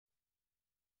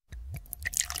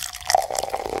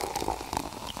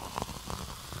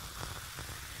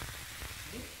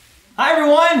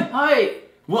everyone! Hi!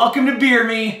 Welcome to Beer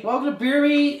Me. Welcome to Beer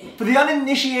Me. For the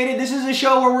uninitiated, this is a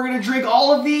show where we're going to drink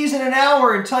all of these in an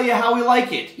hour and tell you how we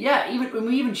like it. Yeah,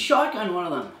 we even shotgun one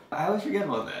of them. I always forget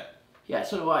about that. Yeah,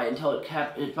 so do I, until it's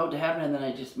about to happen and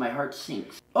then my heart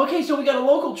sinks. Okay, so we got a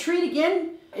local treat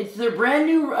again. It's their brand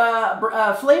new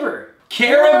flavor.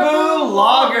 Cariboo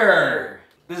Lager.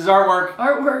 This is artwork.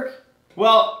 Artwork.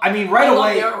 Well, I mean, right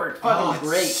away. I love the artwork. Fucking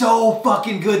great. It's so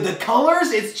fucking good. The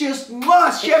colors, it's just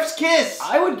chef's kiss.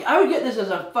 I would get this as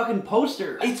a fucking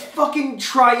poster. It's fucking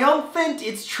triumphant.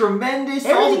 It's tremendous.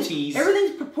 All the teas.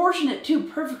 Everything's proportionate too,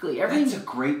 perfectly. That's a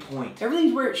great point.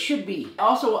 Everything's where it should be.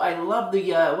 Also, I love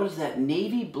the what is that?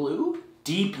 Navy blue.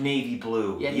 Deep navy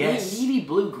blue. Yeah, yes. Navy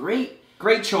blue. Great.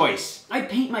 Great choice. I'd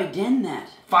paint my den that.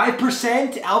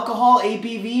 5% alcohol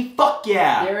ABV. Fuck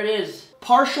yeah. There it is.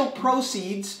 Partial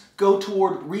proceeds go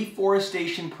toward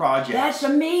reforestation projects. That's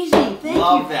amazing. Thank you.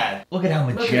 Love that. Look at how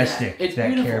majestic It's that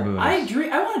beautiful. Caribou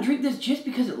is. I want to drink this just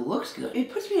because it looks good.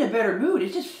 It puts me in a better mood.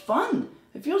 It's just fun.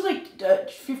 It feels like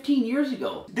 15 years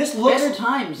ago. This looks better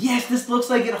times. Yes, this looks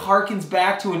like it harkens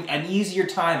back to an easier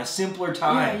time, a simpler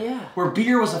time. Yeah, yeah. Where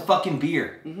beer was a fucking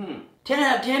beer. 10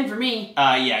 out of 10 for me.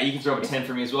 Yeah, you can throw up a 10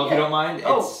 for me as well if you don't mind.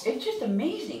 It's just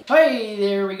amazing. Hey,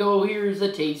 there we go. Here's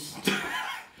the taste.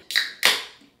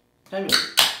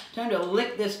 Time to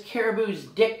lick this caribou's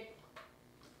dick.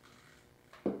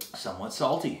 Somewhat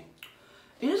salty.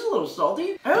 It is a little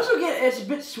salty. I also get it's a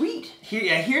bit sweet.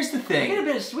 Here's the thing. I get a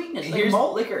bit of sweetness, like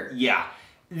malt liquor. Yeah.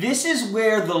 This is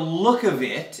where the look of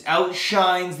it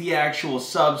outshines the actual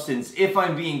substance, if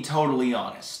I'm being totally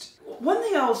honest. One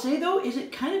thing I will say though is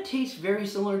it kind of tastes very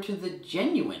similar to the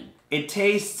genuine. It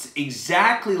tastes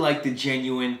exactly like the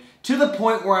genuine, to the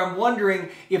point where I'm wondering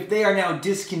if they are now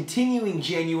discontinuing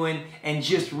genuine and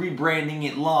just rebranding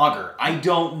it lager. I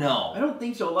don't know. I don't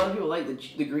think so. A lot of people like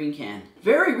the green can.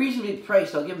 Very reasonably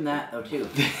priced. I'll give them that though too.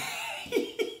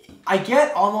 I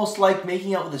get almost like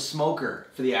making out with a smoker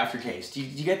for the aftertaste. Do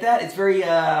you get that? It's very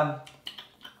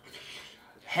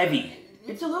heavy.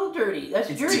 It's a little dirty. That's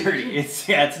dirty. Dirty. It's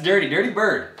dirty. Dirty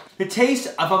bird. The taste,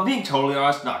 if I'm being totally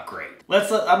honest, not great.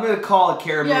 I'm gonna call it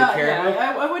Caribou. Caribou.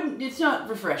 Yeah, I wouldn't. It's not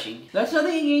refreshing. That's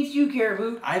nothing against you,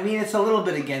 Caribou. I mean, it's a little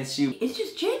bit against you. It's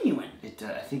just genuine. I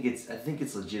think it's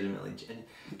legitimately genuine.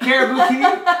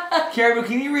 Caribou,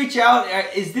 can you reach out?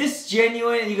 Is this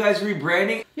genuine? Are you guys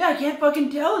rebranding? Yeah, I can't fucking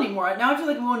tell anymore. Now I feel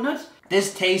like I'm going nuts.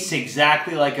 This tastes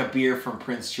exactly like a beer from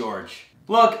Prince George.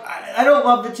 Look, I don't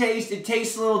love the taste. It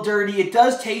tastes a little dirty. It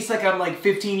does taste like I'm like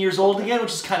 15 years old again,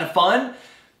 which is kind of fun.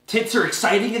 Tits are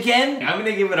exciting again. I'm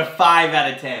gonna give it a 5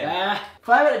 out of 10.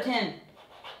 5 out of 10.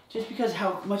 Just because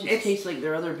how much it tastes like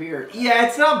their other beer. Yeah,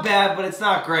 it's not bad, but it's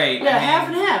not great. Yeah, half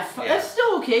and half. Yeah. That's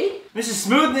still okay. This is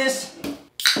smoothness.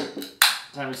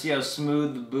 Time to see how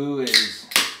smooth the boo is.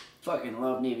 Fucking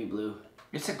love navy blue.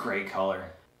 It's a great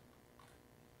color.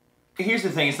 Here's the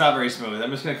thing, it's not very smooth. I'm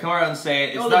just going to come around and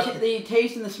say it. The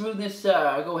taste and the smoothness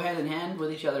go hand in hand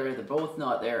with each other. They're both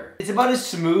not there. It's about as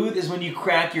smooth as when you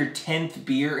crack your 10th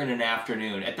beer in an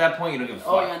afternoon. At that point, you don't give a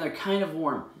fuck. Oh yeah, and they're kind of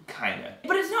warm. Kinda.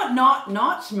 But it's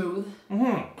not smooth.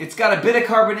 It's got a bit of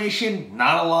carbonation,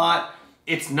 not a lot.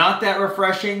 It's not that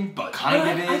refreshing, but kind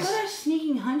of is. I got a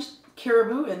sneaking hunch,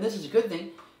 Caribou, and this is a good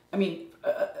thing. I mean,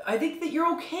 I think that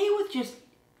you're okay with just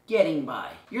getting by.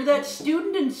 You're that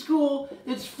student in school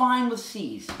that's fine with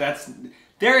C's.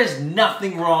 There is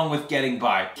nothing wrong with getting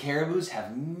by. Caribous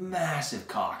have massive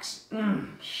cocks.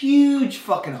 Huge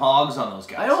fucking hogs on those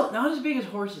guys. Not as big as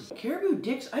horses. Caribou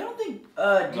dicks, I don't think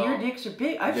deer dicks are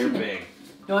big. They're big.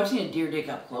 No, I've seen a deer dick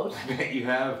up close. I bet you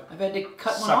have. I've had to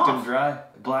cut one off. off. Sucked them dry.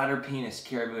 Bladder, penis,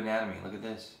 caribou anatomy. Look at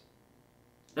this.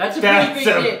 That's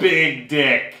a big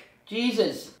dick.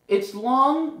 Jesus. It's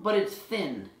long, but it's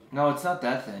thin. No, it's not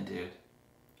that thin, dude.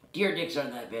 Deer dicks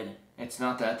aren't that big. It's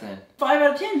not that thin. 5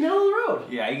 out of 10, middle of the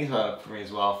road. Yeah, you can throw it up for me as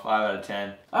well. 5 out of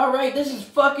 10. Alright, this is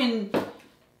fucking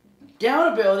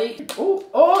down ability.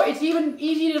 Oh, it's even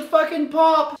easy to fucking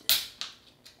pop.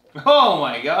 Oh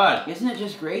my god. Isn't it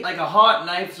just great? Like a hot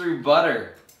knife through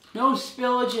butter. No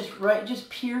spillage, just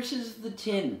pierces the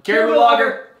tin. Caribou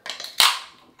Lager.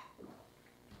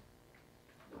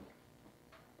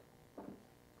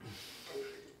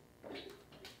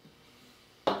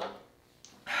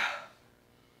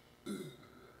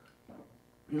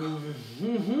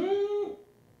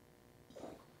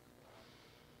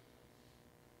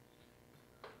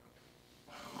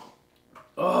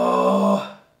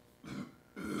 Oh,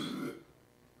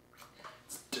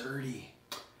 it's dirty.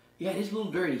 Yeah, it is a little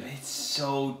dirty. It's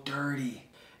so dirty.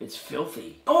 It's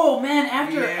filthy. Oh man,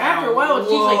 after a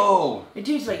while, it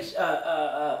tastes like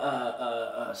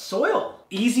soil.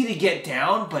 Easy to get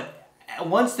down, but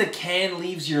once the can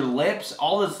leaves your lips,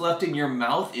 all that's left in your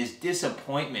mouth is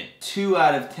disappointment. 2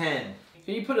 out of 10.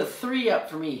 Can you put a 3 up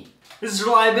for me? This is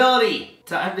reliability.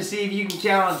 Time to see if you can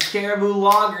count on Cariboo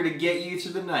Lager to get you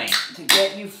through the night. To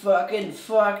get you fucking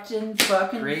fucked and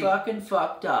fucking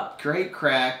fucked up. Great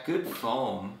crack, good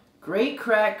foam. Great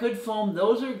crack, good foam.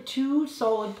 Those are 2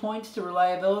 solid points to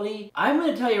reliability. I'm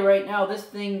going to tell you right now, this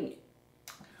thing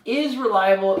is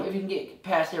reliable if you can get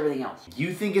past everything else.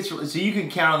 You think it's... So you can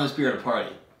count on this beer at a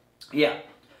party? Yeah.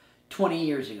 20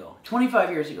 years ago. 25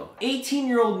 years ago.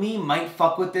 18-year-old me might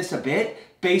fuck with this a bit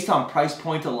based on price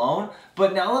point alone,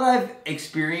 but now that I've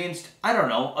experienced, I don't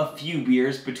know, a few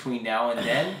beers between now and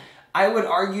then, I would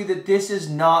argue that this is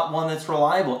not one that's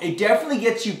reliable. It definitely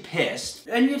gets you pissed.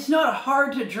 And it's not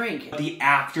hard to drink. The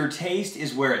aftertaste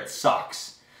is where it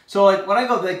sucks. So like when I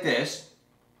go like this,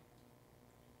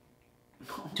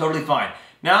 totally fine.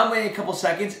 Now I'm waiting a couple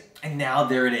seconds, and now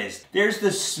there it is. There's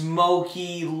the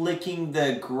smoky, licking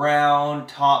the ground,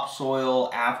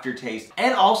 topsoil aftertaste.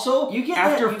 And also, you get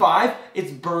after 5,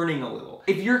 it's burning a little.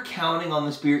 If you're counting on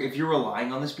this beer, if you're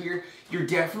relying on this beer, you're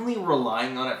definitely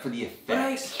relying on it for the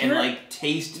effects and like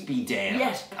taste be damned.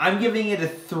 Yes. I'm giving it a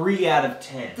 3 out of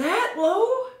 10. That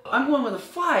low? I'm going with a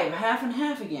 5, half and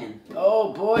half again.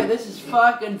 Oh boy, this is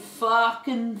fucking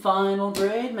final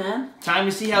grade, man. Time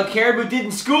to see how Caribou did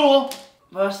in school.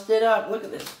 Bust it up, look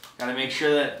at this. Gotta make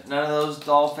sure that none of those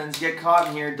dolphins get caught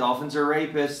in here. Dolphins are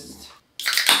rapists.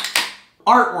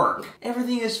 Artwork.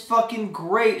 Everything is fucking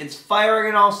great. It's firing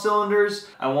in all cylinders.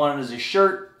 I want it as a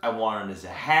shirt. I want it as a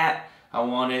hat. I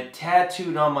want it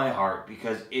tattooed on my heart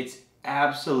because it's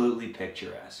absolutely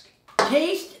picturesque.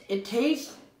 Taste, it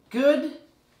tastes good-ish.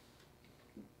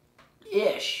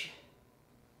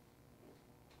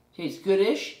 Tastes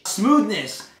good-ish.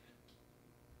 Smoothness.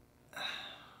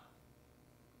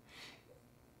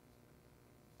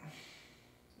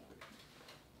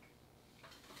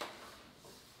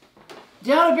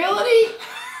 Downability?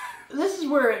 This is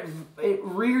where it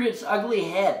reared its ugly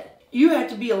head. You have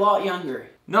to be a lot younger.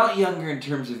 Not younger in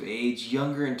terms of age,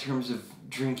 younger in terms of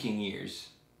drinking years.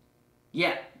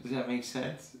 Yeah. Does that make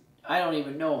sense? I don't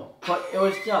even know, but it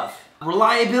was tough.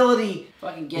 Reliability.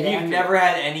 Fucking get If after you've never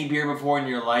had any beer before in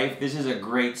your life, this is a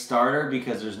great starter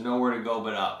because there's nowhere to go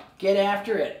but up. Get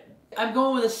after it. I'm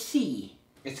going with a C.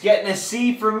 It's getting a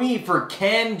C for me for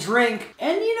can drink.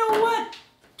 And you know what?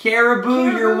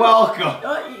 Caribou, you're welcome.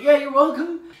 Yeah, you're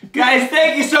welcome. Guys,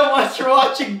 thank you so much for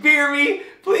watching Beer Me.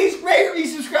 Please rate, me,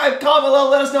 subscribe, comment below.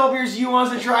 Let us know what beers you want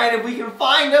us to try. And if we can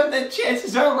find them, then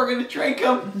chances are we're going to drink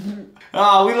them. We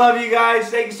love you guys.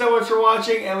 Thank you so much for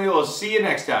watching, and we will see you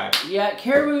next time. Yeah,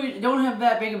 Caribou don't have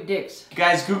that big of dicks.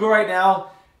 Guys, Google right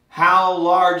now, how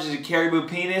large is a caribou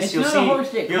penis? It's not a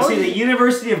horse dick. You'll see the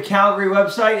University of Calgary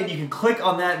website, and you can click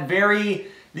on that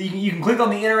you can click on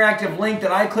the interactive link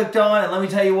that I clicked on, and let me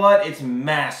tell you what, it's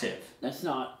massive. That's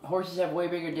not. Horses have way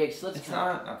bigger dicks. It's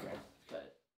not? Okay.